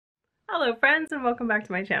Hello friends and welcome back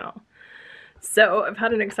to my channel. So I've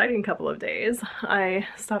had an exciting couple of days. I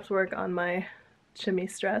stopped work on my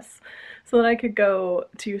chemise dress so that I could go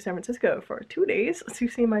to San Francisco for 2 days to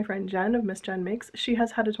see my friend Jen of Miss Jen Makes. She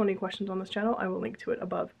has had a 20 questions on this channel. I will link to it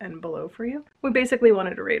above and below for you. We basically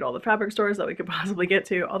wanted to raid all the fabric stores that we could possibly get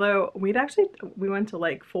to, although we went to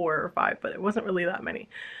like 4 or 5, but it wasn't really that many.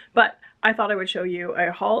 But I thought I would show you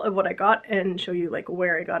a haul of what I got and show you like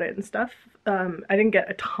where I got it and stuff. I didn't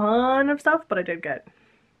get a ton of stuff, but I did get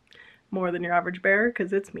more than your average bear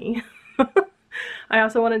because it's me. I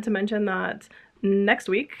also wanted to mention that next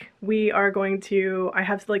week we are going to, I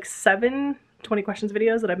have like 7 20 questions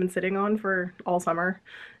videos that I've been sitting on for all summer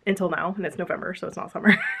until now, and it's November, so it's not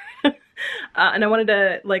summer. And I wanted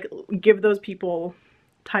to like give those people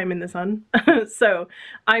time in the sun. So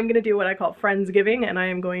I'm gonna do what I call FriendsGiving, and I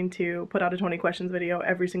am going to put out a 20 questions video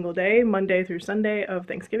every single day, Monday through Sunday of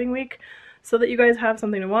Thanksgiving week, so that you guys have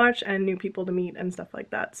something to watch and new people to meet and stuff like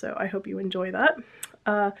that. So I hope you enjoy that.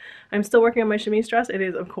 I'm still working on my chemise dress. It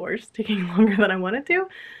is, of course, taking longer than I wanted to.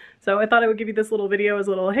 So I thought I would give you this little video as a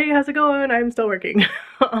little, hey, how's it going? I'm still working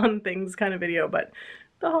on things kind of video, but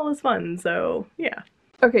the haul is fun, so yeah.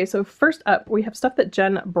 Okay, so first up, we have stuff that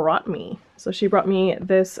Jen brought me. So she brought me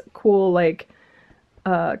this cool, like,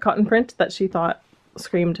 cotton print that she thought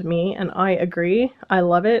screamed me, and I agree. I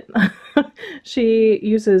love it. She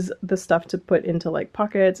uses the stuff to put into, like,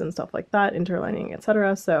 pockets and stuff like that, interlining,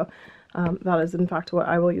 etc. So that is, in fact, what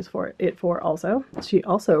I will use it for also. She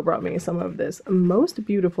also brought me some of this most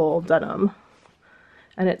beautiful denim,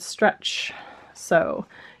 and it's stretch. So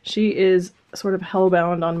she is sort of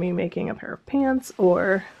hellbound on me making a pair of pants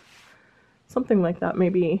or something like that.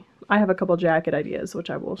 Maybe I have a couple jacket ideas, which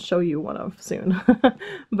I will show you one of soon.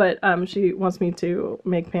 But she wants me to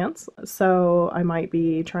make pants, so I might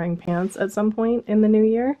be trying pants at some point in the new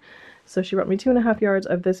year. So she brought me 2.5 yards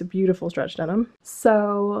of this beautiful stretch denim.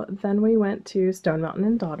 So then we went to Stone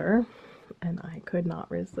Mountain & Daughter, and I could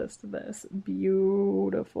not resist this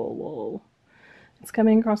beautiful wool. It's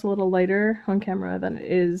coming across a little lighter on camera than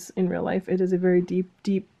it is in real life. It is a very deep,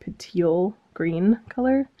 deep teal green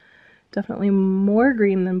color. Definitely more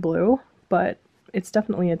green than blue, but it's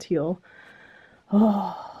definitely a teal.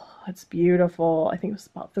 Oh, it's beautiful. I think it was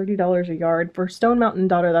about $30 a yard. For Stone Mountain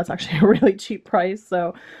Daughter, that's actually a really cheap price.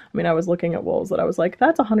 So, I mean, I was looking at wools that I was like,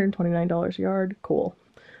 that's $129 a yard. Cool.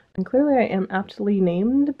 And clearly I am aptly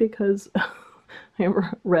named because I have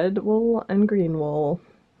red wool and green wool.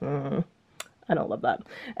 I don't love that.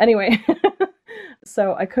 Anyway,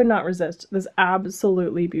 so I could not resist this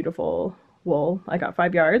absolutely beautiful wool. I got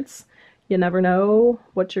 5 yards. You never know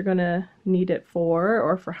what you're gonna need it for,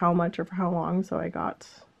 or for how much, or for how long, so I got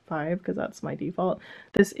 5 because that's my default.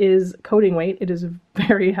 This is coating weight. It is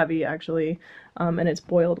very heavy, actually, and it's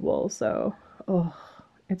boiled wool, so oh,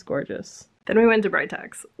 it's gorgeous. Then we went to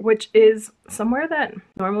Britex, which is somewhere that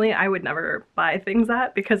normally I would never buy things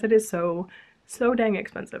at because it is so dang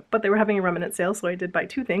expensive, but they were having a remnant sale, so I did buy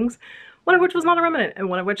 2 things, one of which was not a remnant, and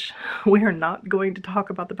one of which we are not going to talk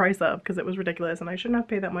about the price of because it was ridiculous and I shouldn't have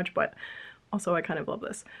paid that much, but also I kind of love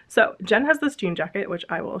this. So Jen has this jean jacket, which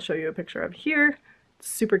I will show you a picture of here. It's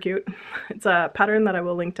super cute. It's a pattern that I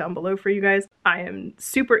will link down below for you guys. I am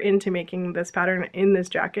super into making this pattern in this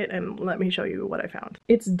jacket, and let me show you what I found.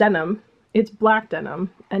 It's denim. It's black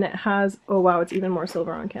denim, and it has, oh wow, it's even more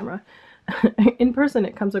silver on camera. In person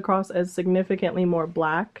it comes across as significantly more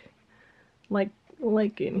black, like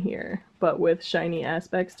in here, but with shiny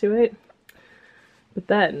aspects to it. But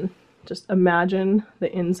then just imagine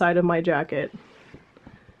the inside of my jacket.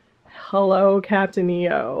 Hello, Captain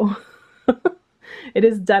EO. It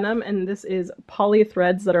is denim, and this is poly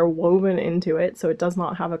threads that are woven into it, so it does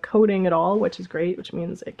not have a coating at all, which is great, which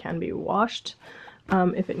means it can be washed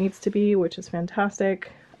if it needs to be, which is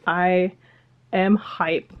fantastic. I am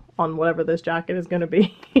hype on whatever this jacket is going to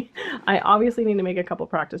be. I obviously need to make a couple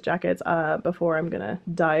practice jackets before I'm going to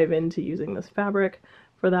dive into using this fabric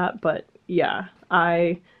for that, but yeah,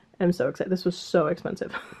 I am so excited. This was so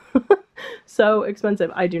expensive. So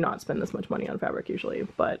expensive. I do not spend this much money on fabric usually,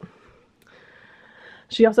 but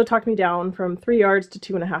she also talked me down from 3 yards to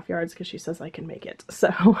 2.5 yards because she says I can make it. So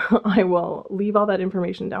I will leave all that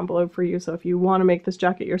information down below for you, so if you want to make this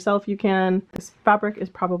jacket yourself, you can. This fabric is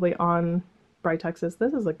probably on Britex's.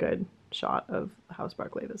 This is a good shot of how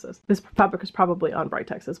sparkly this is. This fabric is probably on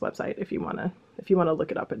Britex's website if you wanna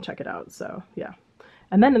look it up and check it out. So yeah.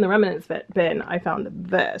 And then in the remnants bin, I found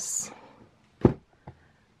this.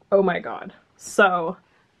 Oh my god. So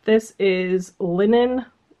this is linen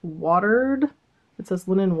watered. It says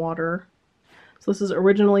linen water. So this is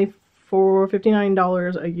originally for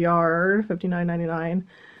 $59 a yard, $59.99.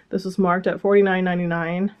 This was marked at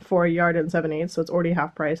 $49.99 for a yard and 7/8, so it's already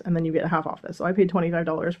half price, and then you get half off this. So I paid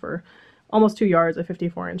 $25 for almost 2 yards, a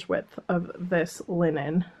 54-inch width of this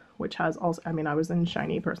linen, which has also, I mean, I was in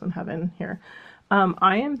shiny person heaven here.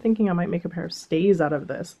 I am thinking I might make a pair of stays out of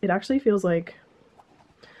this. It actually feels like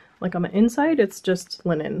on the inside, it's just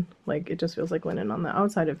linen. Like, it just feels like linen. On the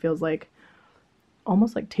outside, it feels like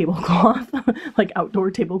almost like tablecloth, like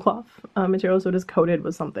outdoor tablecloth material. So it is coated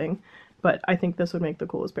with something, but I think this would make the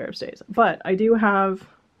coolest pair of stays. But I do have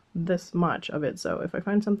this much of it, so if I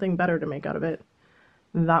find something better to make out of it,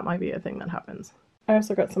 that might be a thing that happens. I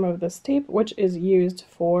also got some of this tape, which is used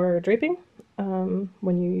for draping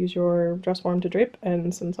when you use your dress form to drape,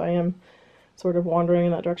 and since I am sort of wandering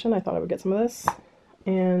in that direction, I thought I would get some of this.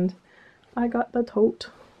 And I got the tote.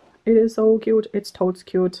 It is so cute. It's totes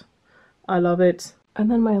cute. I love it. And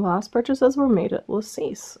then my last purchases were made at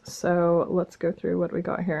Lacis. So let's go through what we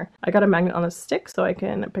got here. I got a magnet on a stick so I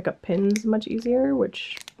can pick up pins much easier,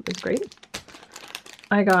 which is great.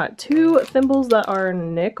 I got 2 thimbles that are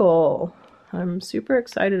nickel. I'm super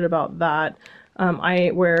excited about that. I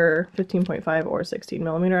wear 15.5 or 16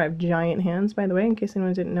 millimeter. I have giant hands, by the way, in case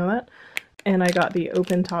anyone didn't know that. And I got the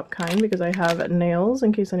open top kind because I have nails,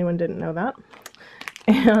 in case anyone didn't know that.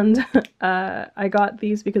 And I got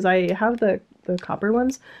these because I have the copper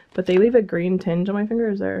ones, but they leave a green tinge on my finger.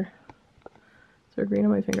 Is there green on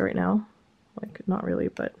my finger right now? Like, not really,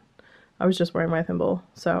 but I was just wearing my thimble.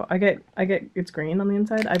 So I get it's green on the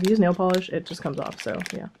inside. I've used nail polish, it just comes off, so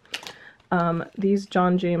yeah. These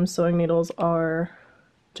John James sewing needles are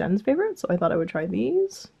Jen's favorite, so I thought I would try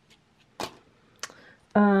these.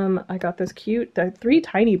 I got this cute, 3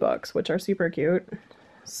 tiny books, which are super cute.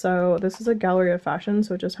 So this is a gallery of fashion,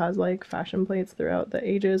 so it just has like fashion plates throughout the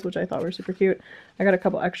ages, which I thought were super cute. I got a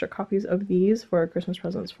couple extra copies of these for Christmas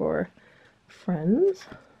presents for friends.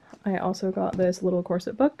 I also got this little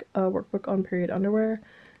corset book, a workbook on period underwear.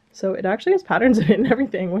 So it actually has patterns in it and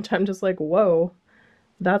everything, which I'm just like, whoa,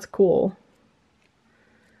 that's cool.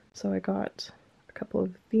 So I got a couple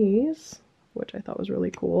of these, which I thought was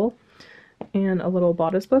really cool. And a little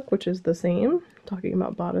bodice book, which is the same, talking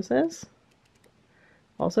about bodices.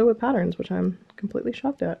 Also with patterns, which I'm completely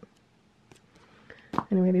shocked at.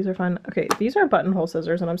 Anyway, these are fun. Okay, these are buttonhole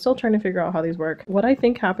scissors, and I'm still trying to figure out how these work. What I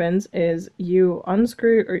think happens is you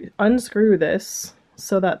unscrew this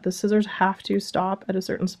so that the scissors have to stop at a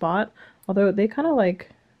certain spot, although they kind of like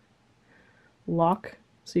lock,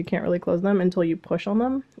 so you can't really close them until you push on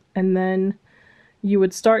them, and then you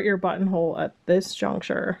would start your buttonhole at this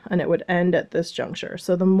juncture and it would end at this juncture.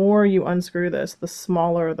 So the more you unscrew this, the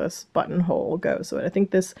smaller this buttonhole goes. So I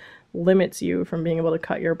think this limits you from being able to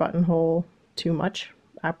cut your buttonhole too much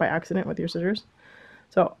by accident with your scissors.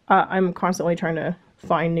 So I'm constantly trying to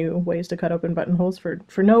find new ways to cut open buttonholes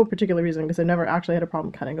for no particular reason, because I've never actually had a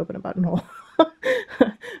problem cutting open a buttonhole.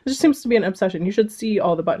 It just seems to be an obsession. You should see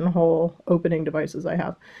all the buttonhole opening devices I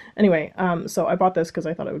have. Anyway, so I bought this because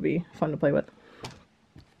I thought it would be fun to play with.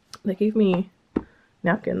 They gave me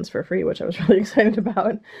napkins for free, which I was really excited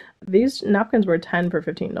about. These napkins were 10 for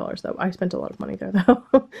 $15 though. I spent a lot of money there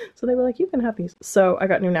though. So they were like, you can have these. So I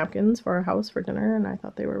got new napkins for our house for dinner, and I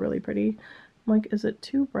thought they were really pretty. I'm like, is it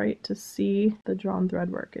too bright to see the drawn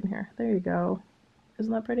thread work in here? There you go.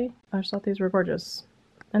 Isn't that pretty? I just thought these were gorgeous.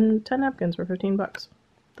 And 10 napkins for 15 bucks.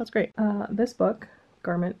 That's great. This book,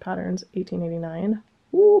 Garment Patterns 1889.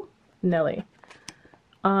 Woo! Nelly.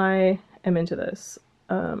 I am into this.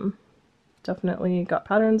 Definitely got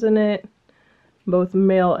patterns in it, both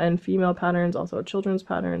male and female patterns, also children's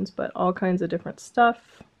patterns, but all kinds of different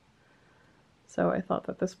stuff. So I thought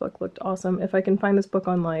that this book looked awesome. If I can find this book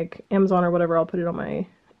on like Amazon or whatever, I'll put it on my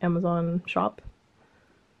Amazon shop.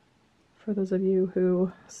 For those of you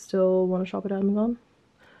who still want to shop at Amazon.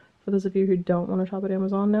 For those of you who don't want to shop at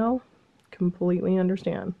Amazon now, completely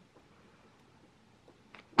understand.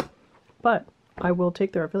 But I will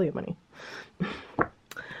take their affiliate money.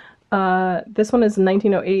 This one is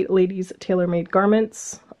 1908 Ladies Tailor-Made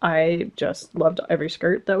Garments. I just loved every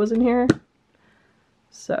skirt that was in here.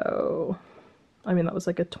 So, I mean, that was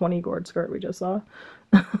like a 20 gourd skirt we just saw.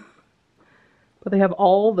 But they have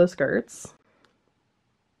all the skirts.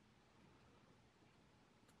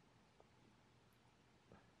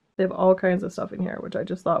 They have all kinds of stuff in here, which I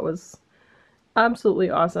just thought was absolutely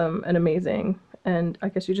awesome and amazing. And I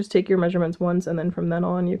guess you just take your measurements once, and then from then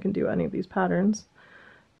on you can do any of these patterns.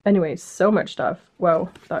 Anyway, so much stuff. Whoa,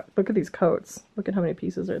 look at these coats. Look at how many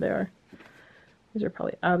pieces there are. These are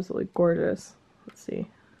probably absolutely gorgeous. Let's see.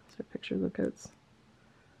 These are pictures of coats.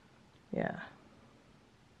 Yeah.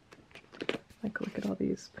 Like, look at all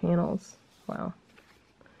these panels. Wow.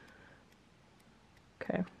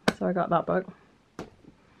 Okay, so I got that book.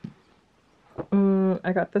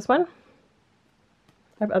 I got this one.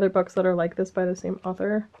 I have other books that are like this by the same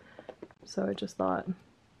author, so I just thought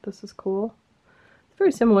this is cool. It's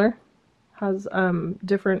very similar, has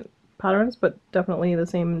different patterns, but definitely the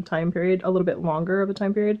same time period, a little bit longer of a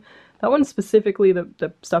time period. That one's specifically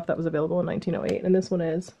the stuff that was available in 1908, and this one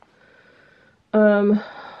is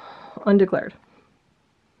undeclared.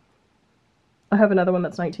 I have another one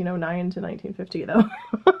that's 1909 to 1950 though.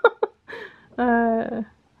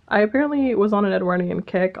 I apparently was on an Edwardian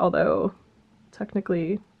kick, although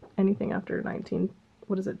technically anything after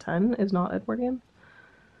 10 is not Edwardian.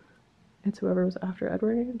 It's whoever was after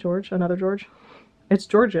Edward. George, another George. It's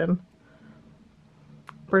Georgian.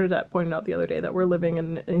 Bernadette pointed out the other day that we're living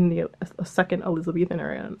in the second Elizabethan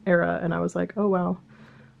era, and I was like, oh wow.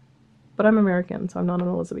 But I'm American, so I'm not an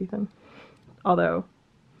Elizabethan. Although,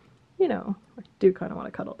 you know, I do kind of want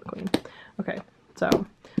to cuddle the queen. Okay, so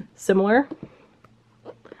similar.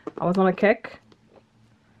 I was on a kick.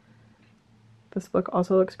 This book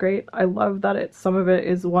also looks great. I love that some of it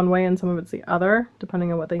is one way and some of it's the other,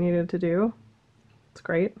 depending on what they needed to do. It's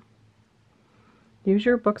great. Use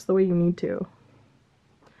your books the way you need to.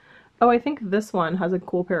 Oh, I think this one has a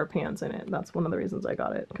cool pair of pants in it. That's one of the reasons I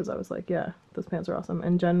got it, because I was like, yeah, those pants are awesome.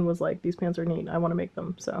 And Jen was like, these pants are neat. I want to make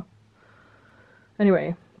them, so.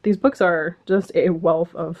 Anyway, these books are just a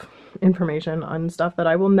wealth of information on stuff that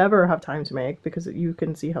I will never have time to make because you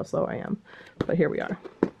can see how slow I am. But here we are.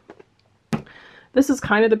 This is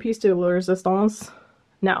kind of the piece de resistance.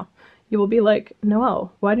 Now, you will be like,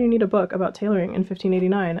 Noelle, why do you need a book about tailoring in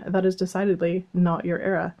 1589? That is decidedly not your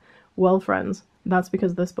era. Well, friends, that's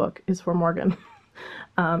because this book is for Morgan.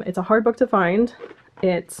 It's a hard book to find.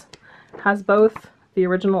 It has both the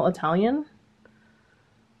original Italian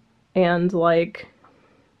and like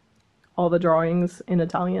all the drawings in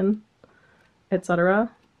Italian,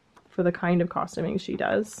 etc. for the kind of costuming she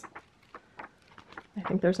does. I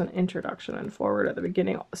think there's an introduction and forward at the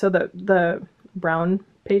beginning. So the brown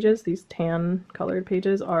pages, these tan colored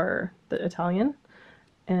pages, are the Italian,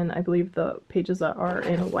 and I believe the pages that are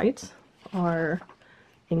in white are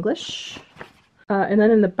English. And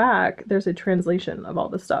then in the back, there's a translation of all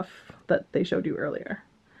the stuff that they showed you earlier.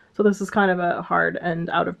 So this is kind of a hard and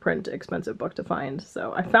out of print, expensive book to find.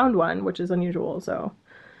 So I found one, which is unusual. So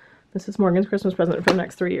this is Morgan's Christmas present for the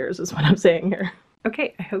next 3 years is what I'm saying here.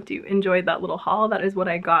 Okay, I hope you enjoyed that little haul. That is what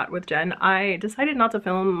I got with Jen. I decided not to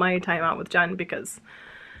film my time out with Jen because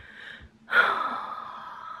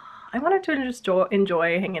I wanted to just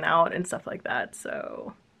enjoy hanging out and stuff like that.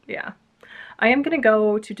 So yeah, I am gonna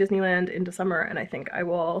go to Disneyland in December, and I think I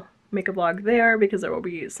will make a vlog there because there will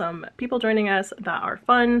be some people joining us that are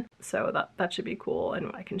fun. So that should be cool,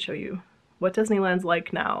 and I can show you what Disneyland's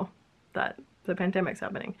like now that the pandemic's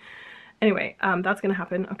happening. Anyway, that's gonna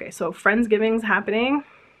happen. Okay, so Friendsgiving's happening.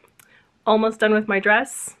 Almost done with my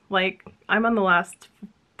dress. Like, I'm on the last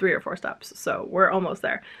 3 or 4 steps, so we're almost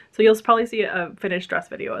there. So you'll probably see a finished dress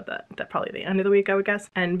video at probably the end of the week, I would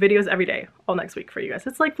guess. And videos every day, all next week for you guys.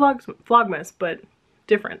 It's like Vlogmas, but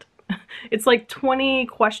different. It's like 20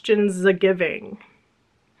 questions a giving.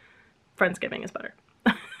 Friendsgiving is better.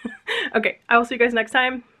 Okay, I will see you guys next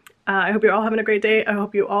time. I hope you're all having a great day. I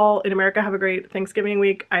hope you all in America have a great Thanksgiving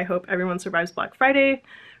week. I hope everyone survives Black Friday.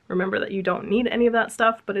 Remember that you don't need any of that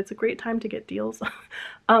stuff, but it's a great time to get deals.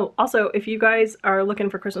 Oh, also, if you guys are looking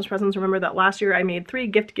for Christmas presents, remember that last year I made 3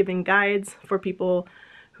 gift-giving guides for people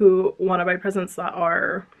who want to buy presents that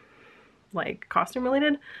are like costume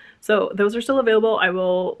related. So those are still available. I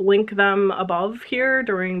will link them above here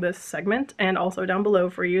during this segment and also down below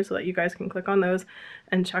for you so that you guys can click on those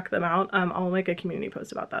and check them out. I'll make a community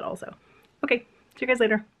post about that also. Okay, see you guys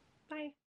later.